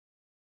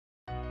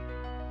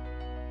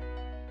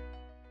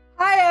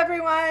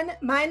everyone,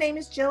 my name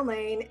is Jill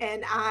Lane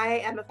and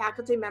I am a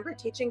faculty member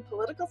teaching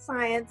political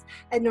science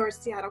at North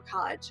Seattle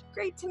College.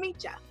 Great to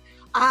meet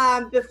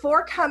you.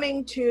 Before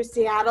coming to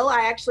Seattle,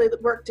 I actually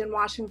worked in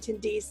Washington,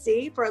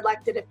 D.C. for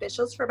elected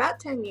officials for about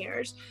 10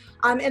 years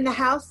in the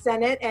House,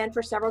 Senate, and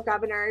for several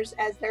governors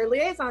as their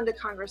liaison to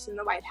Congress in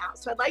the White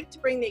House. So I'd like to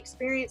bring the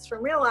experience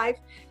from real life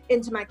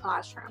into my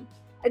classroom.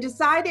 I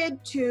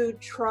decided to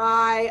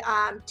try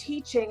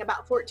teaching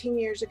about 14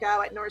 years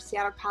ago at North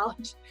Seattle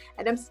College,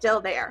 and I'm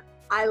still there.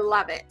 I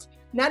love it.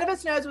 None of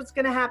us knows what's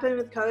going to happen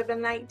with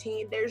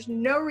COVID-19. There's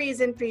no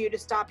reason for you to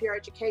stop your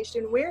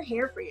education. We're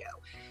here for you.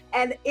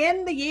 And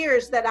in the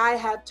years that I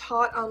have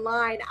taught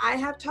online, I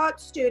have taught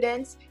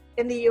students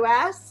in the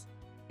US,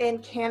 in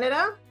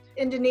Canada,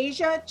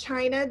 Indonesia,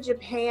 China,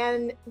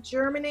 Japan,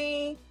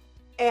 Germany,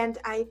 and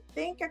I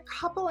think a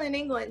couple in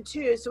England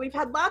too. So we've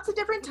had lots of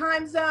different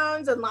time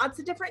zones and lots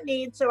of different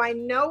needs, so I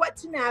know what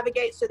to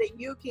navigate so that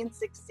you can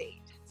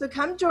succeed. So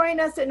come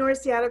join us at North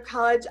Seattle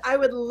College. I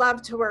would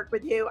love to work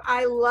with you.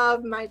 I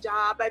love my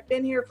job. I've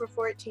been here for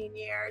 14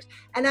 years,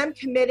 and I'm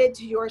committed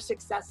to your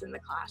success in the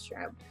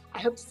classroom. I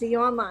hope to see you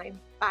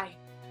online. Bye.